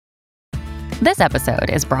This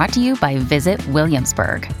episode is brought to you by Visit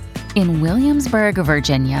Williamsburg. In Williamsburg,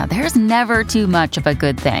 Virginia, there's never too much of a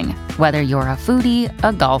good thing. Whether you're a foodie,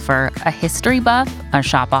 a golfer, a history buff, a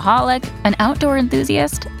shopaholic, an outdoor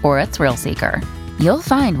enthusiast, or a thrill seeker, you'll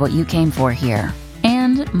find what you came for here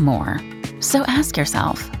and more. So ask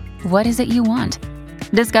yourself, what is it you want?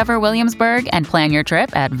 Discover Williamsburg and plan your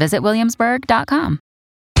trip at visitwilliamsburg.com.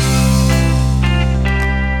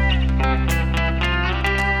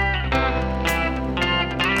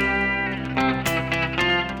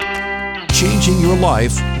 Changing your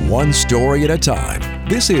life one story at a time.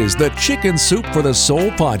 This is the Chicken Soup for the Soul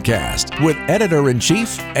podcast with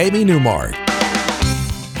Editor-in-Chief Amy Newmark.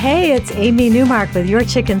 Hey, it's Amy Newmark with your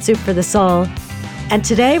Chicken Soup for the Soul. And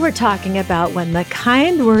today we're talking about when the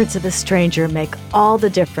kind words of a stranger make all the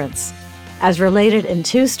difference, as related in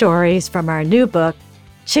two stories from our new book,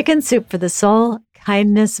 Chicken Soup for the Soul,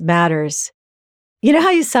 Kindness Matters. You know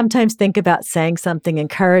how you sometimes think about saying something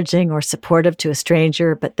encouraging or supportive to a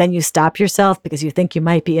stranger, but then you stop yourself because you think you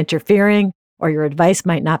might be interfering or your advice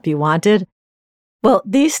might not be wanted? Well,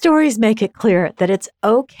 these stories make it clear that it's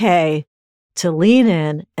okay to lean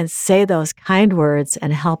in and say those kind words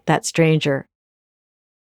and help that stranger.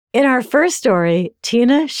 In our first story,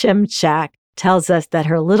 Tina Shimchak tells us that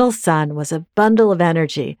her little son was a bundle of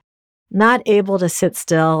energy, not able to sit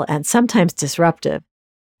still and sometimes disruptive.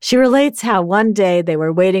 She relates how one day they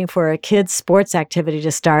were waiting for a kid's sports activity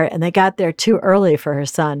to start and they got there too early for her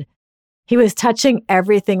son. He was touching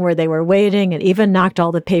everything where they were waiting and even knocked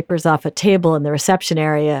all the papers off a table in the reception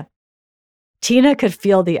area. Tina could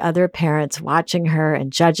feel the other parents watching her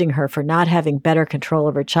and judging her for not having better control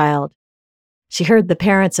of her child. She heard the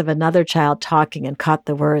parents of another child talking and caught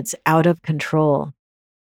the words, out of control.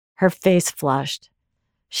 Her face flushed.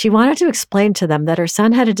 She wanted to explain to them that her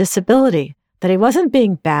son had a disability, that he wasn't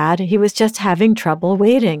being bad, he was just having trouble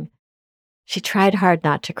waiting. She tried hard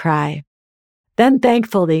not to cry. Then,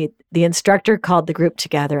 thankfully, the instructor called the group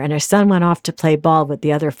together and her son went off to play ball with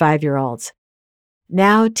the other 5-year-olds.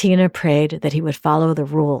 Now, Tina prayed that he would follow the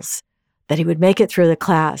rules, that he would make it through the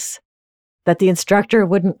class, that the instructor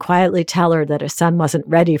wouldn't quietly tell her that her son wasn't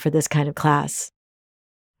ready for this kind of class.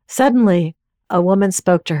 Suddenly, a woman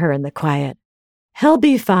spoke to her in the quiet. "He'll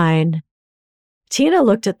be fine." Tina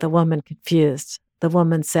looked at the woman confused. The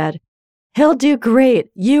woman said, "He'll do great.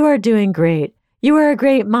 You are doing great. You are a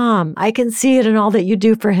great mom. I can see it in all that you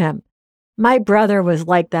do for him. My brother was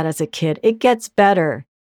like that as a kid. It gets better.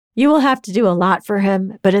 You will have to do a lot for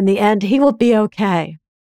him, but in the end, he will be okay."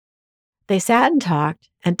 They sat and talked,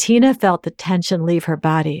 and Tina felt the tension leave her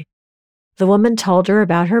body. The woman told her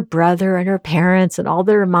about her brother and her parents and all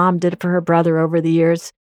that her mom did for her brother over the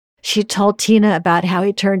years. She told Tina about how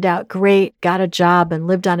he turned out great, got a job, and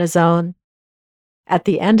lived on his own. At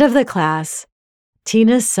the end of the class,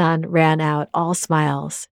 Tina's son ran out all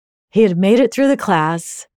smiles. He had made it through the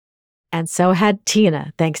class, and so had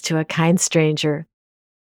Tina, thanks to a kind stranger.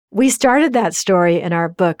 We started that story in our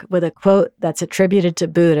book with a quote that's attributed to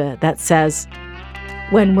Buddha that says,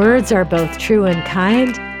 "When words are both true and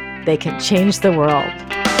kind, they can change the world."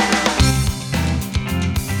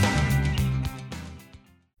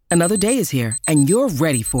 Another day is here, and you're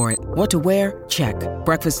ready for it. What to wear? Check.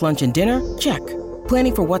 Breakfast, lunch, and dinner? Check.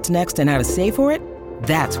 Planning for what's next and how to save for it?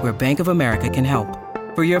 That's where Bank of America can help.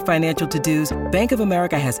 For your financial to-dos, Bank of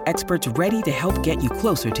America has experts ready to help get you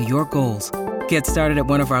closer to your goals. Get started at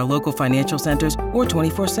one of our local financial centers or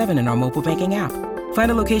 24/7 in our mobile banking app.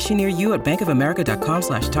 Find a location near you at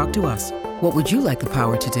bankofamerica.com/talktous. What would you like the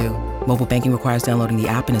power to do? Mobile banking requires downloading the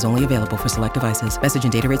app and is only available for select devices. Message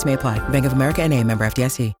and data rates may apply. Bank of America N.A., member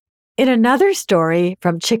FDIC. In another story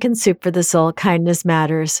from Chicken Soup for the Soul, Kindness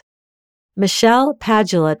Matters, Michelle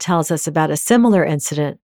Padula tells us about a similar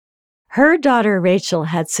incident. Her daughter Rachel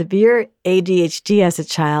had severe ADHD as a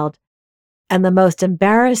child, and the most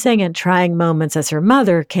embarrassing and trying moments as her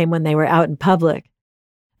mother came when they were out in public.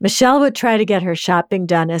 Michelle would try to get her shopping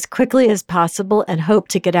done as quickly as possible and hope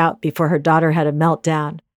to get out before her daughter had a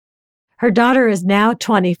meltdown. Her daughter is now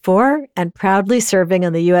 24 and proudly serving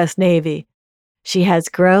in the U.S. Navy. She has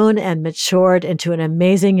grown and matured into an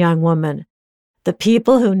amazing young woman. The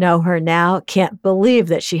people who know her now can't believe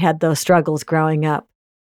that she had those struggles growing up.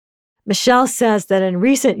 Michelle says that in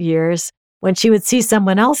recent years, when she would see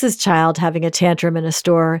someone else's child having a tantrum in a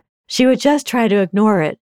store, she would just try to ignore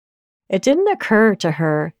it. It didn't occur to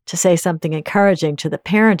her to say something encouraging to the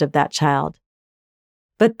parent of that child.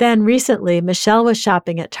 But then recently, Michelle was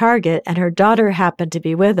shopping at Target and her daughter happened to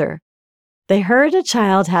be with her. They heard a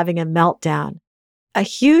child having a meltdown, a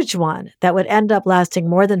huge one that would end up lasting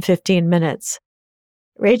more than 15 minutes.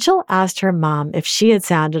 Rachel asked her mom if she had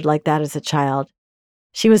sounded like that as a child.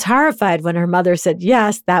 She was horrified when her mother said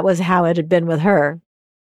yes, that was how it had been with her.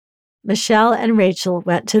 Michelle and Rachel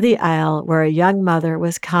went to the aisle where a young mother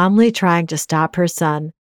was calmly trying to stop her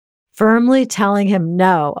son, firmly telling him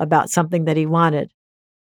no about something that he wanted.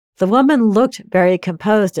 The woman looked very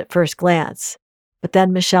composed at first glance, but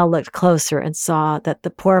then Michelle looked closer and saw that the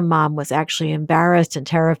poor mom was actually embarrassed and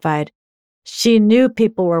terrified. She knew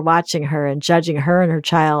people were watching her and judging her and her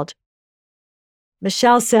child.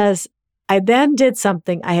 Michelle says, I then did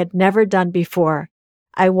something I had never done before.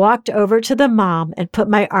 I walked over to the mom and put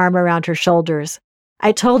my arm around her shoulders.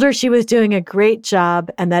 I told her she was doing a great job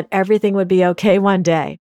and that everything would be okay one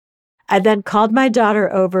day. I then called my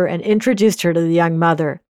daughter over and introduced her to the young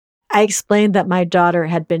mother. I explained that my daughter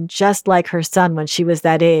had been just like her son when she was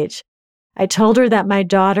that age. I told her that my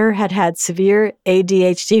daughter had had severe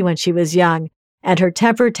ADHD when she was young, and her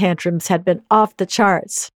temper tantrums had been off the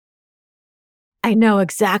charts. I know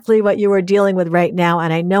exactly what you are dealing with right now,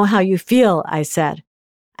 and I know how you feel, I said.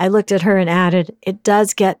 I looked at her and added, it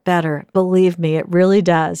does get better. Believe me, it really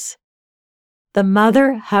does. The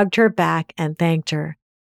mother hugged her back and thanked her.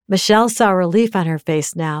 Michelle saw relief on her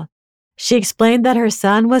face now. She explained that her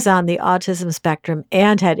son was on the autism spectrum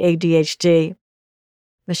and had ADHD.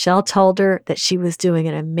 Michelle told her that she was doing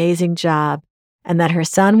an amazing job and that her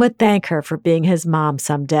son would thank her for being his mom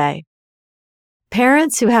someday.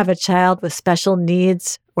 Parents who have a child with special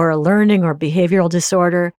needs or a learning or behavioral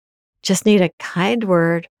disorder just need a kind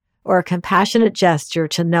word or a compassionate gesture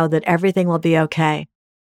to know that everything will be okay.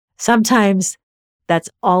 Sometimes that's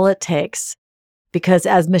all it takes, because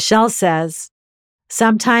as Michelle says,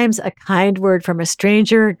 sometimes a kind word from a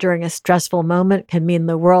stranger during a stressful moment can mean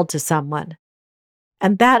the world to someone.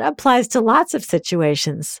 And that applies to lots of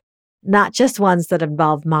situations, not just ones that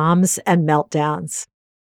involve moms and meltdowns.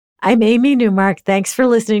 I'm Amy Newmark. Thanks for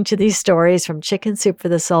listening to these stories from Chicken Soup for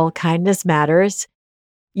the Soul, Kindness Matters.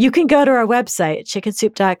 You can go to our website,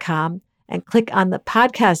 chickensoup.com, and click on the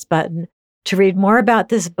podcast button to read more about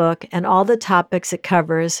this book and all the topics it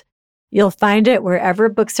covers. You'll find it wherever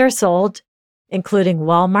books are sold, including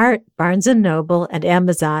Walmart, Barnes & Noble, and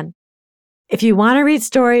Amazon. If you want to read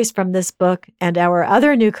stories from this book and our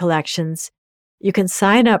other new collections, you can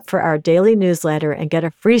sign up for our daily newsletter and get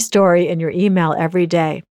a free story in your email every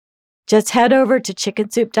day. Just head over to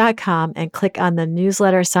chickensoup.com and click on the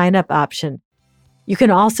newsletter sign-up option. You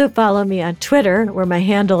can also follow me on Twitter, where my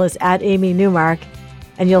handle is @AmyNewmark,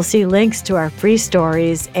 and you'll see links to our free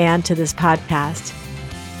stories and to this podcast.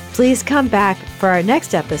 Please come back for our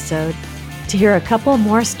next episode to hear a couple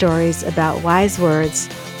more stories about wise words.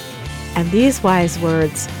 And these wise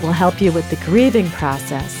words will help you with the grieving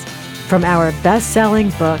process from our best-selling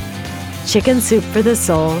book, Chicken Soup for the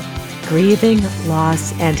Soul, Grieving,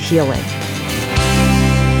 Loss, and Healing.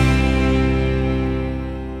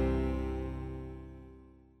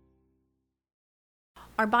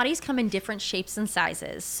 Our bodies come in different shapes and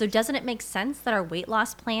sizes, so doesn't it make sense that our weight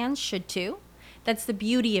loss plans should too? That's the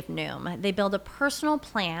beauty of Noom. They build a personal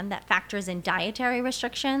plan that factors in dietary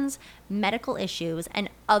restrictions, medical issues, and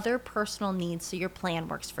other personal needs so your plan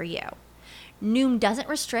works for you. Noom doesn't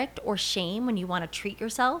restrict or shame when you want to treat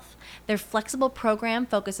yourself. Their flexible program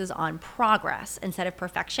focuses on progress instead of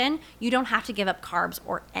perfection. You don't have to give up carbs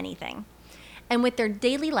or anything. And with their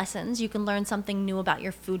daily lessons, you can learn something new about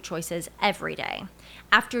your food choices every day.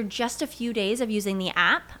 After just a few days of using the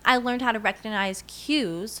app, I learned how to recognize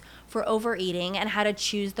cues for overeating and how to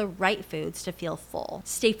choose the right foods to feel full.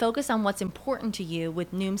 Stay focused on what's important to you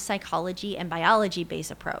with Noom's psychology and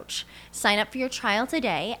biology-based approach. Sign up for your trial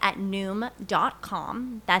today at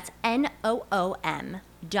Noom.com. That's NOOM.com.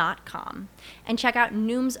 And check out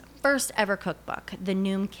Noom's first ever cookbook, The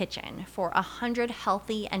Noom Kitchen, for 100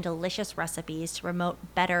 healthy and delicious recipes to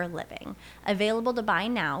promote better living. Available to buy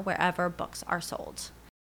now wherever books are sold.